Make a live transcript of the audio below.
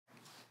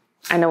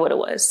I know what it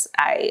was.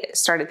 I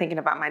started thinking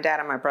about my dad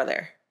and my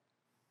brother.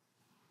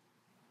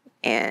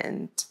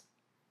 And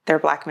they're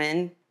Black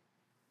men.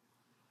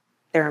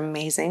 They're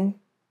amazing.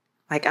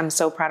 Like, I'm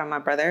so proud of my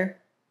brother.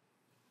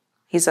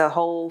 He's a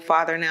whole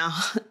father now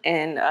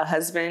and a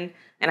husband.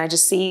 And I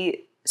just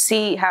see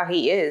how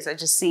he is. I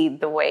just see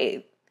the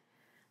way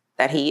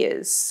that he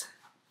is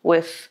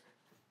with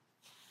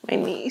my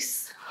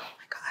niece. Oh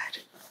my God.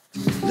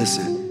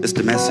 Listen, it's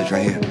the message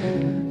right here.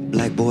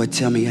 Black boy,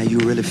 tell me how you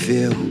really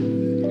feel.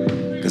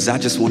 Cause I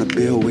just wanna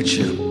build with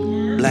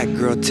you. Black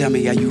girl, tell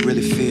me how you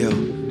really feel.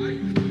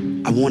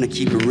 I wanna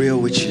keep it real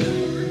with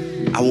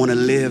you. I wanna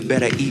live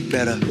better, eat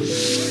better.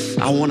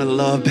 I wanna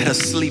love better,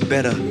 sleep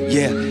better.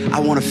 Yeah, I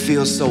wanna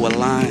feel so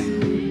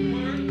aligned.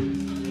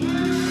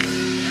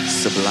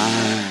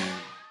 Sublime.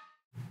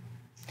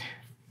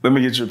 Let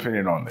me get your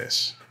opinion on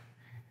this.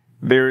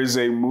 There is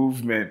a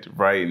movement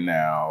right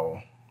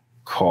now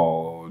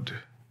called,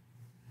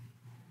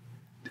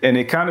 and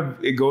it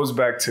goes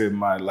back to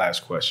my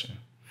last question.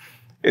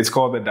 It's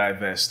called the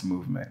Divest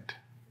Movement.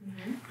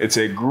 Mm-hmm. It's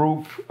a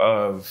group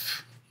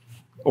of,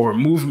 or a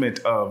movement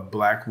of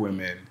Black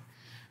women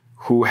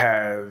who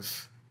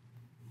have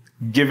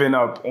given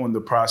up on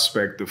the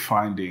prospect of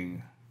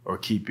finding or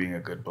keeping a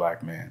good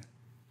Black man.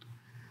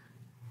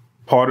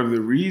 Part of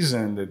the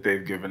reason that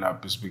they've given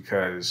up is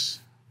because,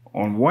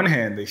 on one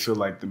hand, they feel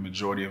like the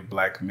majority of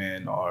Black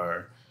men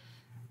are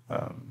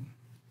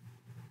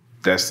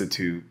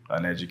destitute,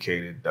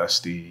 uneducated,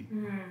 dusty,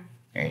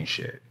 ain't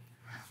shit.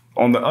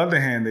 On the other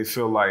hand, they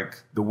feel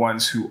like the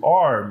ones who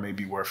are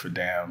maybe worth a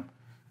damn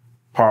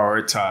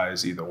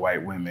prioritize either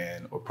white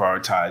women or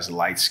prioritize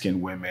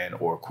light-skinned women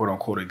or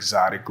quote-unquote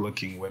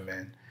exotic-looking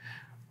women.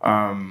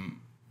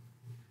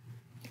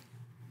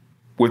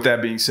 With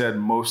that being said,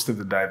 most of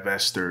the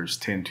divestors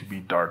tend to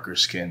be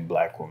darker-skinned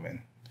Black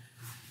women.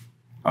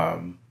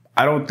 I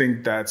don't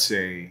think that's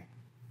a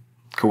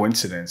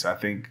coincidence. I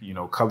think,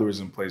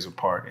 colorism plays a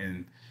part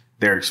in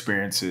their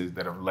experiences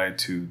that have led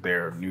to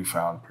their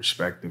newfound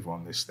perspective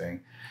on this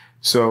thing.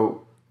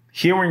 So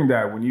hearing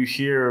that, when you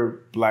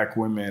hear Black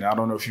women, I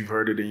don't know if you've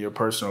heard it in your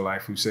personal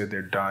life, who said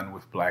they're done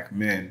with Black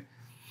men.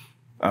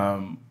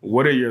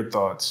 What are your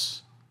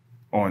thoughts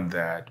on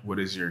that? What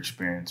is your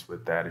experience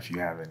with that, if you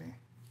have any?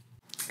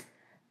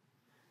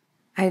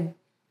 I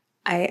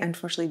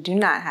unfortunately do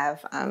not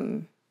have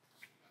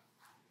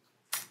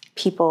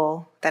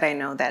people that I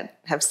know that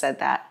have said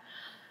that.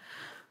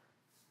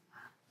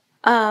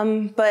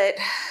 But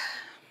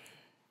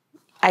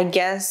I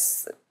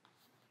guess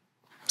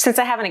since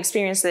I haven't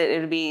experienced it, it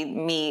would be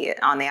me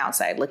on the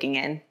outside looking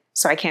in.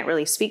 So I can't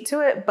really speak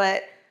to it,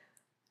 but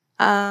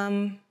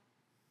to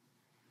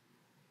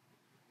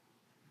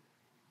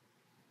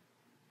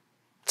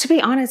be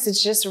honest,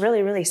 it's just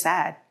really, really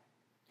sad.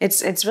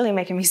 It's really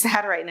making me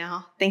sad right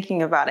now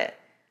thinking about it,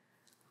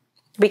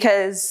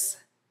 because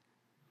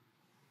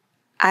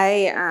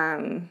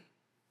oh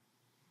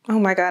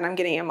my God, I'm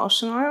getting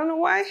emotional. I don't know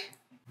why.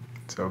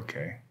 It's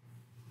okay.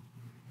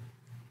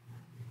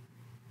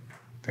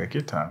 Take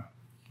your time.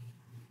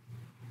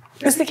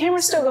 Is the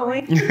camera still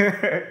going?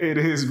 It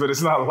is, but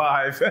it's not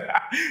live.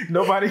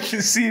 Nobody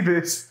can see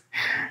this.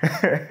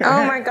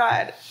 Oh my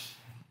God.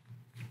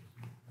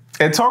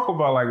 And talk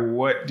about,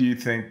 what do you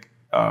think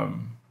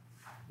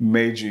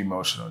made you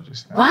emotional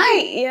just now?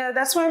 Why? Yeah,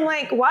 that's why I'm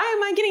like, why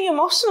am I getting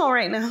emotional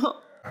right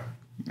now?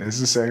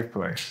 It's a safe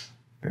place.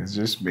 It's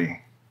just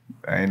me.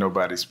 Ain't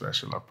nobody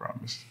special, I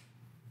promise.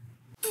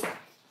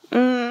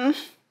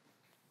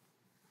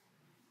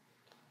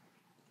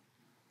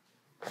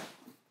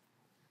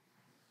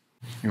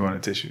 You want a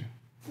tissue?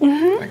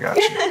 Mm-hmm. I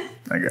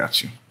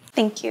got you.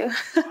 Thank you.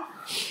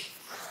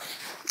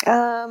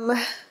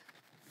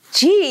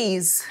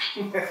 Jeez.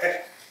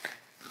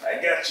 I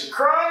got you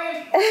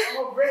crying.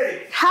 I'm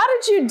ready. How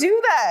did you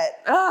do that?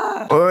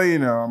 Ugh. Well,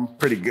 I'm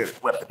pretty good at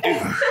what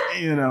I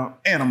do,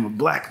 and I'm a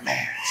Black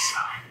man, so.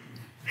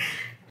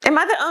 Am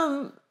I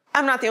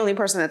I'm not the only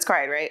person that's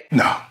cried, right?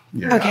 No.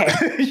 You're okay.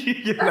 Not.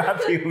 You're not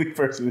the only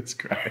person that's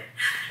cried.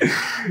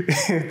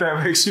 If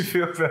that makes you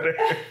feel better.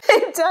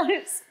 It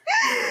does.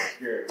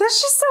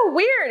 That's just so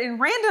weird and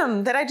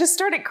random that I just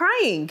started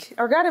crying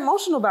or got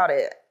emotional about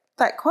it.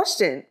 That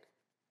question.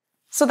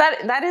 So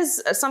that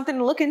is something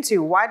to look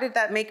into. Why did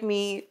that make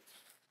me...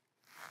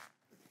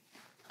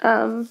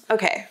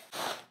 Okay.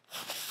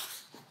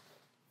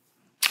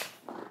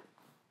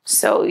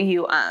 So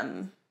you,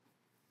 I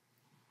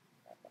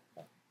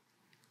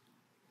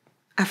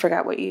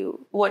forgot what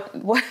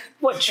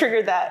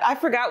triggered that. I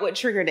forgot what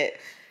triggered it.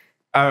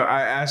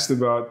 I asked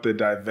about the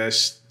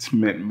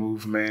divestment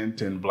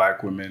movement and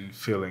Black women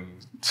feeling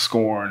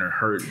scorned or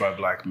hurt by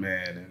Black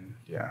men, and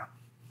yeah.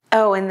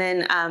 Oh, and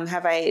then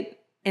have I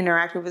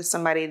interacted with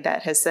somebody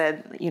that has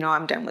said,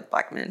 I'm done with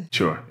Black men?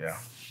 Sure, yeah.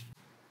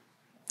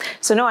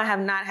 So no, I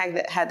have not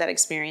had that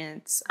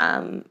experience.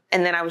 And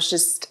then I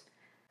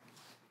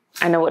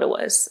know what it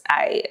was.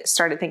 I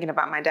started thinking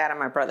about my dad and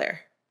my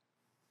brother.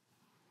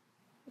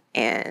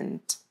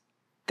 And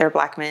they're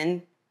Black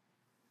men.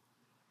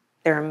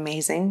 They're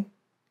amazing.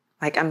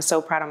 Like, I'm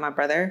so proud of my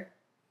brother.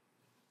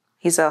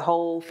 He's a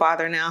whole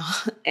father now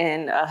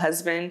and a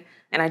husband.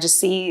 And I just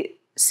see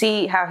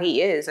how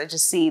he is. I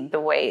just see the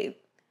way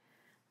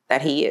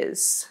that he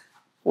is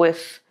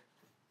with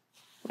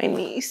my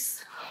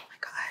niece. Oh my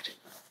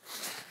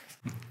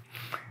God.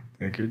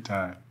 Take your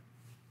time.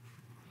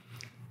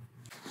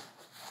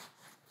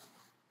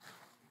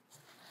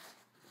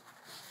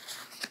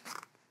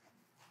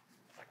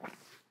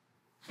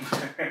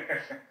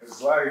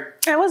 It's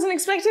like I wasn't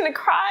expecting to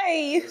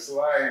cry. it's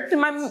like In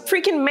my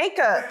freaking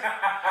makeup.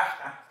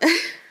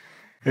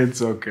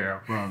 it's okay, I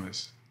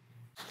promise.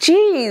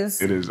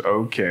 Jeez. It is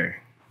okay.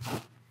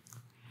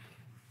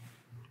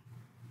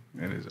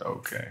 It is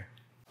okay.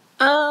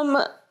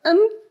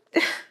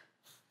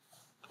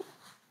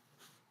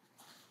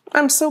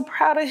 I'm so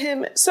proud of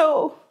him.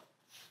 So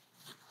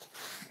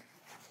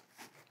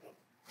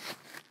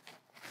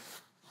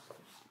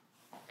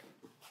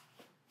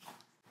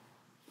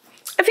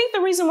I think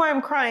the reason why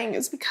I'm crying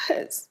is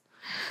because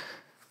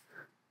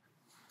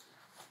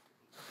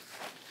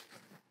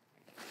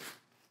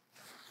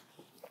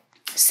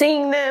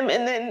seeing them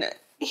and then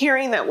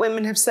hearing that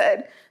women have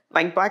said,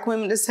 like Black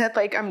women have said,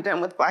 like, I'm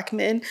done with Black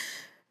men.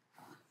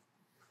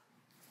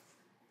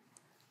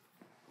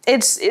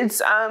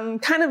 It's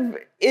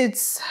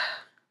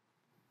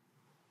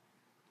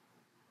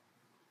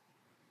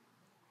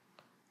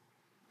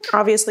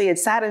obviously it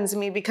saddens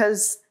me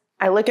because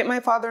I look at my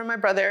father and my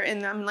brother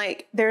and I'm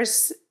like,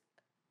 there's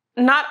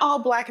not all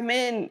Black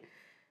men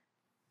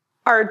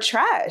are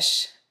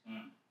trash.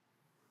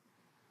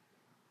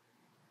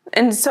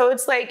 And so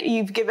it's like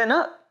you've given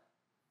up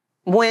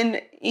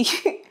when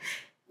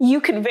you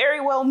could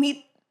very well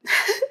meet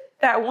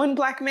that one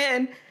Black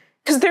man,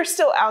 because they're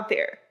still out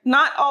there.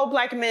 Not all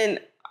Black men,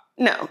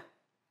 no.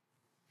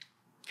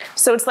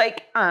 So it's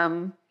like,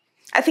 I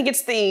think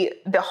it's the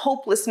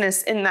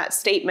hopelessness in that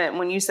statement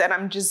when you said,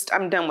 I'm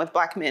done with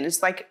Black men.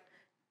 It's like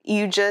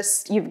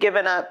you've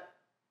given up,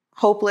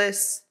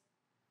 hopeless,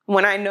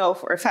 when I know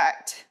for a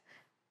fact,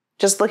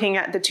 just looking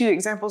at the two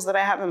examples that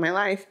I have in my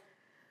life,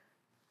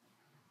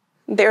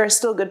 there are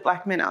still good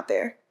Black men out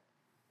there.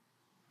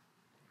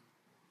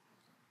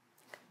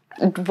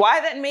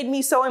 Why that made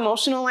me so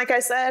emotional, like I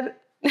said,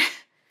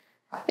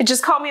 it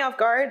just caught me off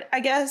guard,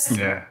 I guess.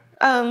 Yeah.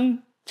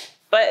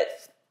 But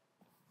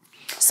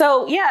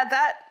so yeah,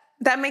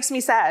 that makes me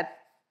sad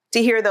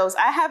to hear those.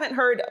 I haven't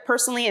heard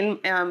personally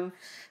in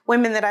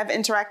women that I've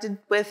interacted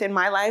with in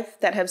my life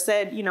that have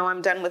said,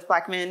 I'm done with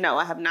Black men. No,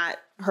 I have not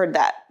heard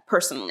that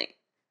personally.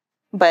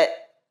 But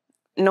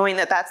knowing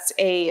that that's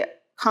a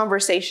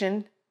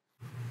conversation.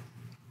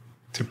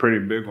 It's a pretty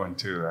big one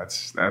too.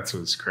 That's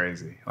what's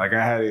crazy. Like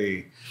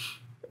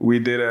we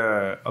did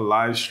a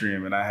live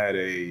stream and I had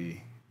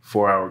a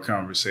 4-hour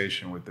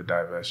conversation with the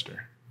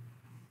divester.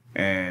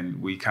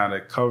 And we kind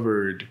of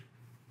covered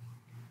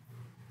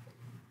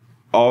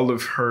all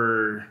of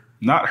her,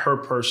 not her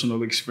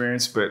personal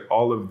experience, but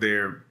all of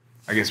their,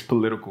 I guess,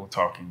 political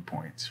talking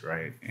points,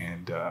 right?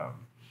 And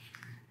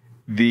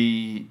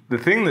the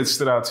thing that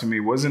stood out to me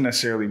wasn't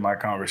necessarily my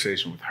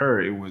conversation with her.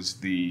 It was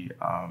the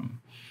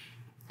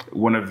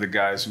one of the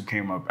guys who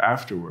came up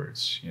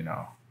afterwards,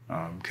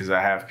 because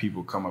I have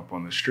people come up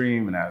on the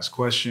stream and ask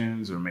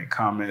questions or make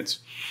comments.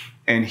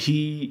 And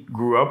he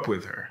grew up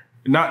with her.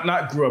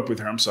 Not grew up with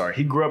her, I'm sorry.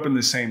 He grew up in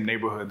the same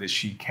neighborhood that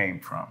she came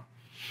from.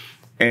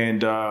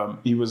 And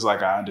he was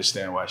like, I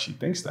understand why she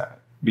thinks that.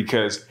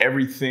 Because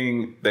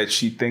everything that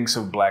she thinks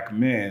of Black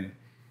men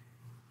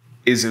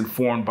is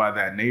informed by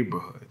that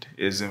neighborhood.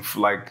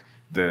 Like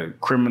the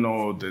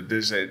criminal,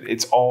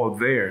 it's all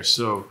there.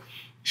 So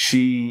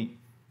she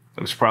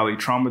was probably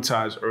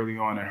traumatized early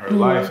on in her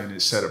life, and it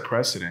set a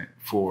precedent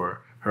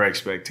for her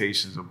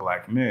expectations of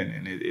Black men.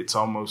 And it's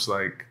almost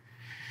like,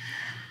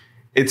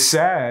 it's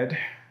sad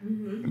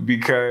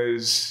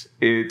because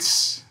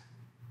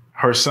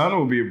her son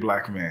will be a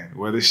Black man,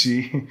 whether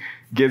she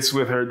gets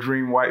with her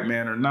dream white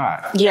man or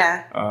not.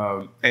 Yeah.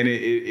 And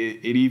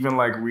it even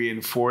like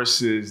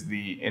reinforces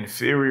the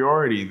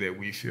inferiority that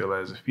we feel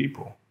as a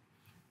people,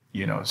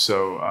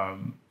 So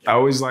I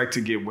always like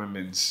to get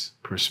women's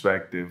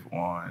perspective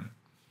on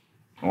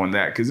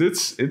that, because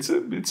it's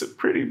a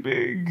pretty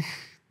big.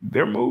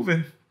 They're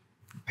moving.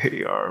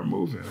 They are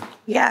moving.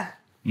 Yeah.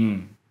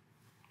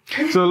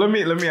 So let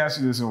me ask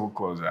you this, and we'll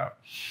close out.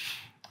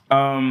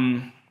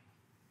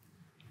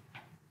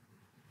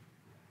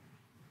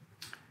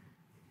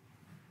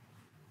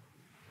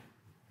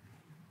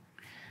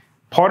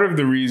 Part of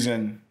the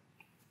reason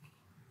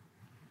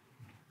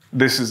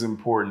this is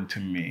important to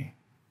me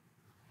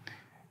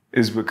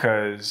is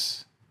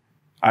because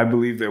I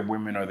believe that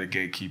women are the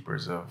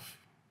gatekeepers of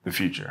the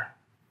future.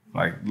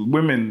 Like,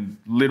 women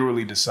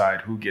literally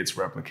decide who gets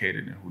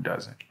replicated and who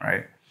doesn't,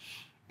 right?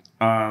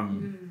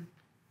 And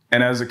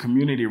as a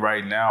community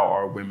right now,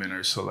 our women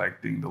are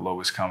selecting the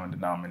lowest common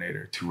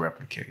denominator to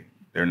replicate.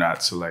 They're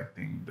not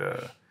selecting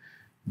the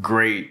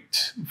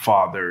great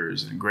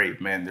fathers and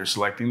great men. They're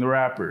selecting the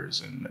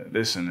rappers and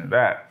this and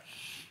that.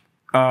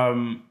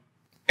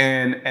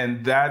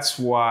 And that's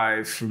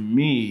why, for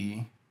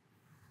me,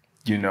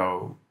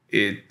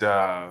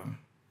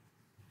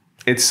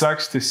 it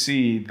sucks to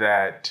see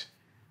that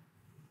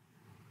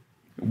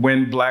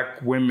when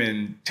Black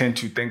women tend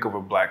to think of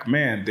a Black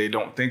man, they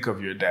don't think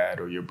of your dad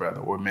or your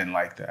brother or men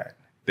like that.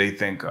 They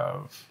think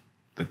of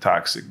the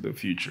Toxic, the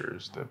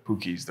Futures, the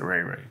Pookies, the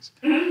Ray Rays.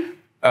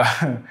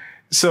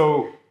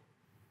 So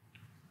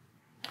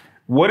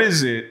what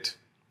is it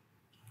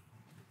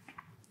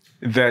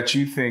that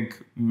you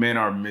think men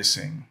are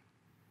missing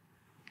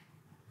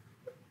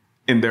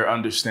in their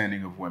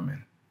understanding of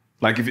women?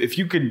 Like if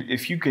you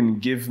can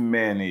give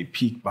men a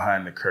peek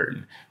behind the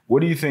curtain,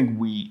 what do you think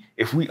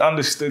if we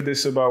understood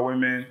this about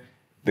women,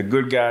 the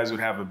good guys would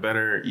have a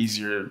better,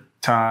 easier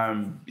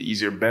time,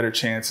 better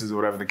chances,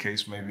 whatever the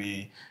case may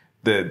be.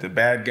 The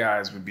bad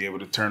guys would be able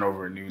to turn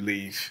over a new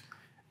leaf.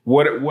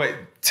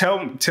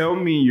 Tell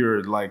me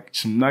your like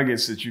some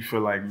nuggets that you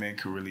feel like men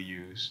could really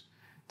use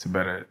to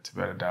better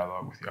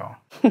dialogue with y'all.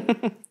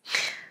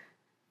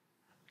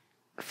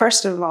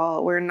 First of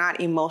all, we're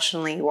not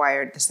emotionally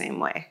wired the same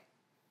way.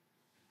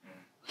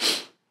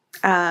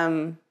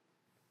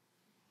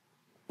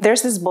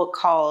 There's this book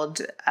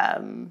called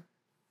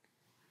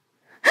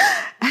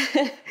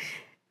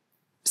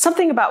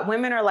something about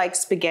women are like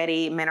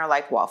spaghetti, men are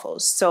like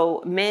waffles.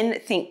 So men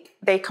think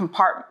they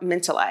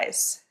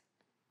compartmentalize.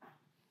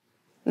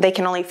 They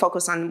can only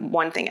focus on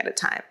one thing at a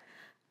time.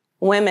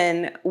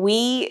 Women,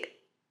 we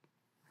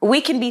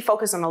can be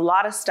focused on a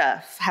lot of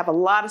stuff, have a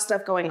lot of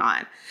stuff going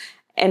on.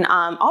 And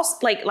also,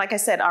 like I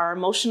said, our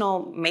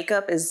emotional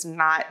makeup is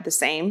not the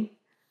same.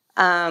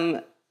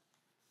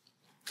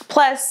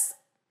 Plus,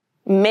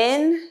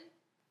 men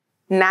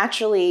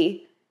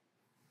naturally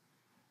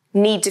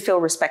need to feel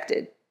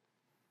respected.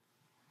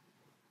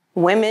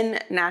 Women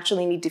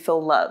naturally need to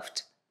feel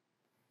loved.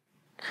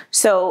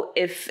 So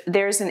if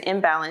there's an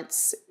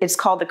imbalance, it's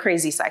called the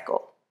crazy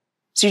cycle.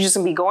 So you're just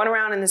gonna be going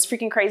around in this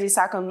freaking crazy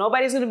cycle.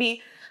 Nobody's gonna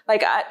be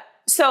like,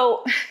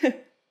 so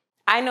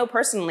I know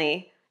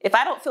personally, if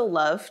I don't feel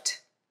loved,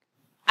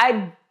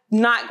 I'm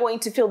not going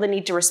to feel the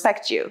need to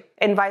respect you,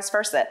 and vice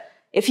versa.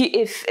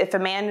 If a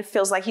man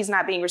feels like he's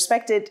not being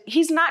respected,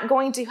 he's not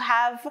going to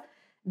have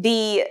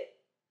the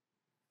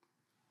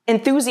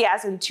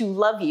enthusiasm to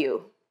love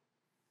you.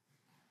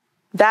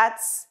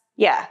 That's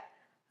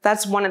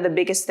one of the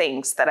biggest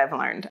things that I've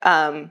learned.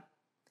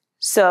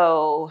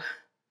 So,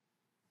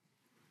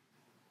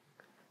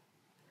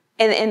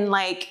 in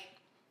like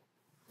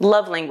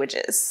love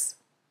languages,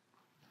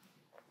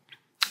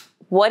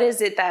 what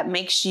is it that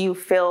makes you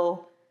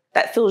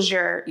fills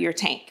your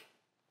tank?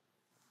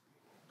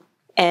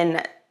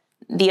 And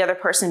the other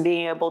person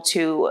being able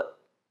to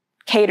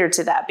cater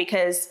to that,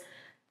 because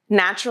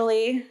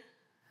naturally,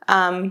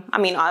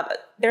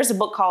 there's a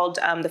book called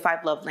The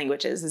 5 Love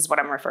Languages is what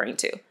I'm referring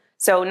to.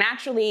 So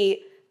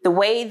naturally, the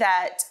way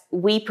that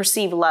we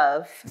perceive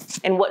love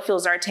and what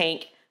fills our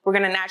tank, we're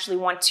going to naturally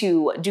want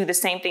to do the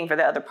same thing for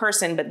the other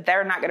person, but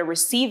they're not going to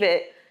receive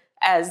it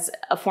as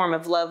a form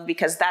of love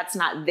because that's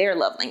not their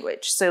love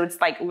language. So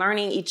it's like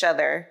learning each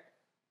other's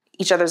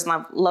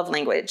love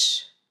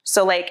language.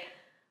 So like,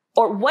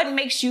 or what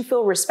makes you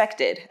feel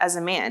respected as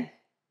a man?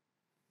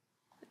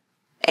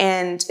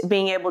 And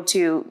being able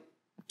to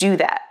do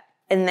that.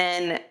 And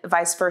then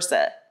vice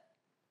versa.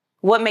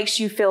 What makes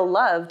you feel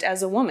loved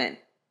as a woman?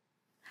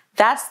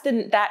 That's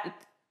the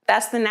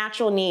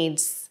natural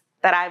needs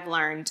that I've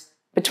learned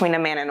between a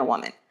man and a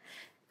woman.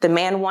 The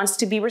man wants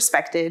to be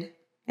respected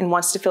and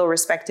wants to feel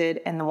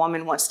respected, and the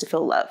woman wants to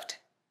feel loved.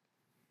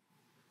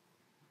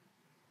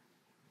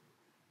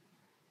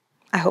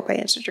 I hope I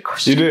answered your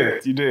question.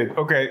 You did.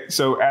 Okay,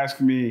 so ask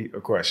me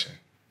a question.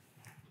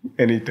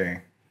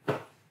 Anything.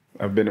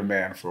 I've been a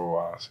man for a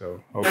while,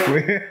 so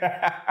hopefully,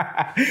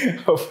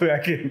 I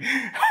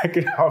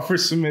can offer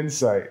some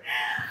insight.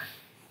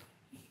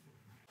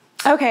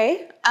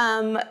 Okay.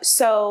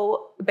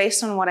 So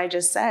based on what I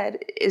just said,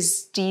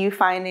 do you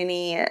find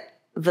any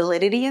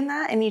validity in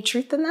that? Any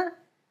truth in that?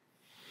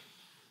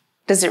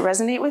 Does it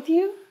resonate with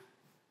you?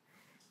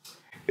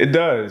 It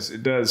does,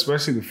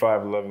 especially the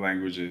 5 love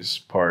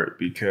languages part,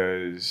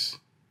 because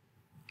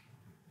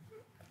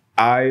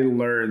I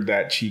learned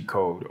that cheat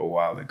code a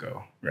while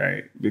ago,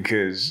 right?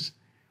 Because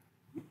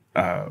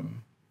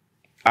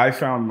I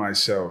found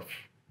myself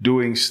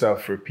doing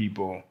stuff for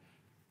people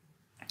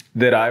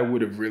that I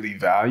would have really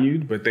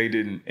valued, but they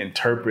didn't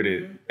interpret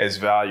it as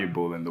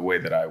valuable in the way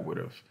that I would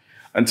have.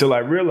 Until I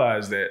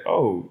realized that,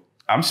 oh,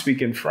 I'm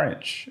speaking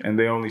French and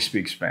they only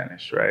speak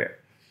Spanish, right?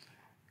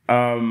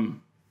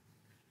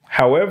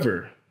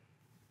 However,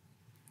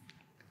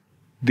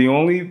 the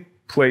only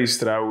place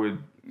that I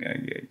would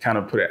kind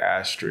of put an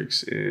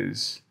asterisk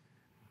is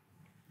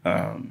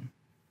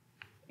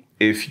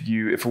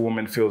if a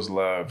woman feels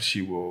loved,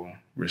 she will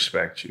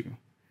respect you.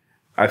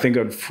 I think,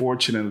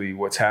 unfortunately,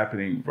 what's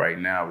happening right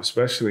now,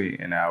 especially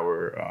in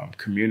our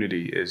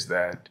community, is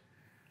that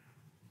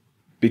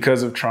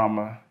because of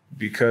trauma,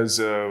 because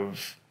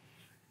of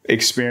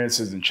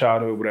experiences in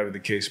childhood, whatever the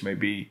case may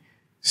be,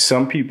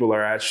 some people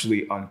are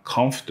actually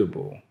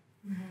uncomfortable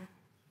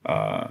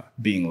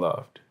being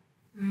loved.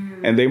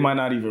 And they might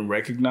not even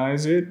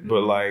recognize it,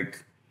 but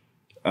like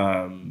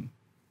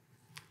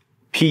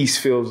peace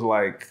feels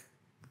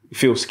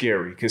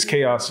scary because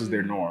chaos is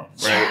their norm,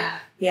 right?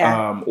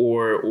 Yeah.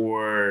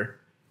 Or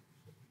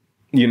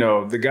you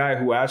know, the guy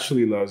who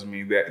actually loves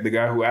me, the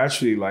guy who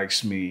actually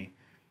likes me,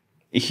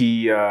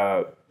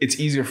 it's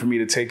easier for me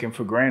to take him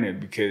for granted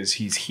because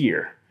he's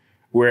here.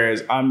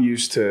 Whereas I'm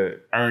used to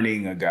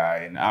earning a guy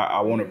and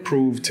I want to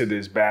prove to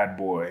this bad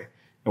boy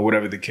and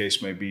whatever the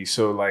case may be.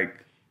 So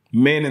like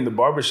men in the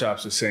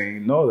barbershops are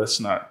saying, no, that's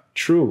not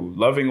true.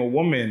 Loving a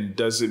woman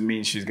doesn't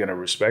mean she's going to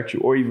respect you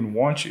or even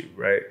want you,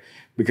 right?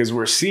 Because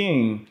we're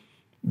seeing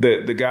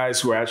the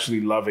guys who are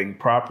actually loving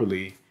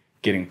properly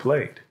getting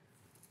played.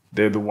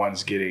 They're the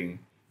ones getting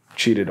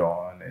cheated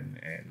on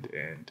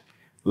and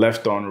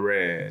left on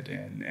red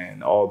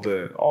and all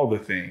the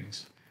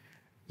things.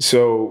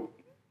 So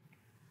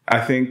I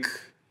think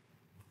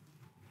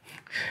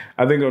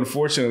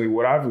unfortunately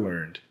what I've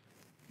learned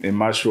in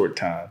my short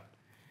time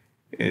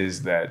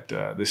is that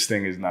this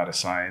thing is not a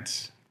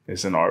science.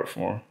 It's an art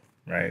form,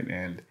 right?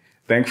 And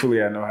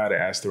thankfully I know how to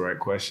ask the right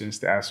questions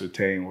to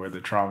ascertain where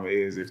the trauma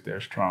is, if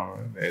there's trauma.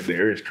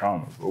 There is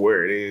trauma, but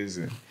where it is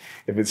and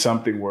if it's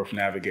something worth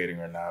navigating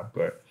or not.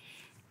 But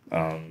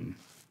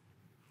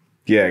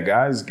yeah,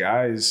 guys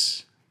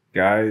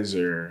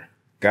are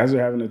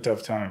having a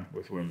tough time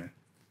with women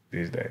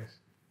these days.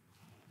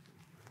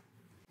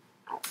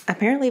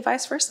 Apparently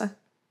vice versa.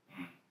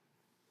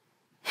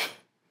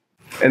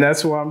 And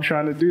that's why I'm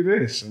trying to do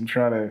this. I'm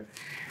trying to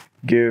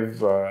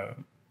give or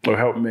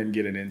help men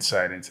get an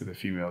insight into the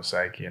female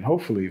psyche and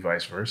hopefully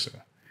vice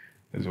versa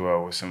as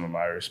well with some of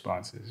my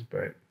responses.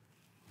 But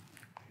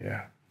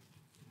yeah.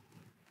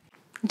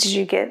 Did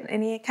you get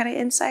any kind of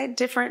insight,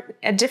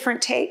 a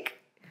different take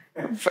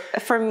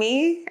from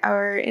me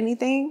or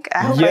anything? I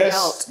hope I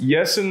helped.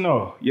 Yes and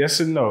no. Yes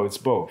and no. It's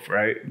both,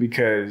 right?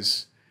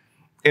 Because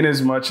in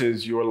as much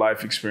as your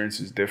life experience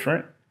is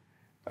different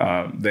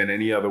than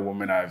any other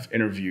woman I've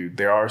interviewed,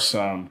 there are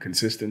some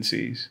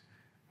consistencies.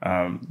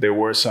 There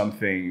were some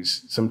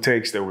things, some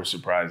takes that were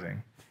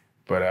surprising.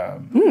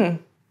 But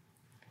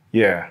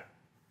yeah.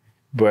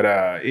 But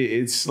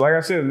it's like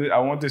I said, I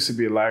want this to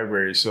be a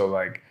library. So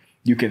like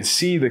you can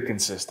see the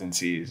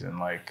consistencies and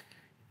like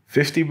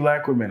 50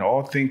 Black women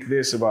all think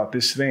this about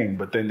this thing,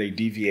 but then they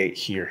deviate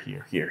here,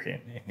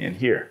 and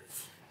here.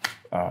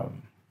 But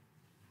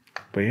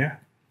yeah.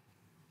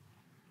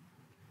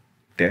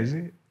 That's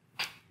it.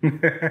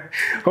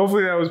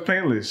 Hopefully that was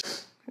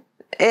painless.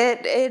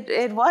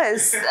 It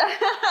was.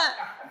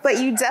 But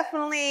you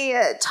definitely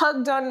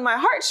tugged on my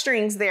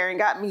heartstrings there and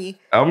got me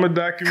I'm a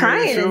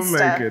documentary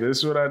filmmaker.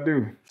 That's what I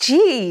do.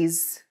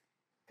 Jeez.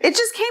 It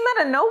just came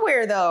out of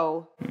nowhere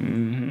though.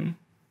 Mm-hmm.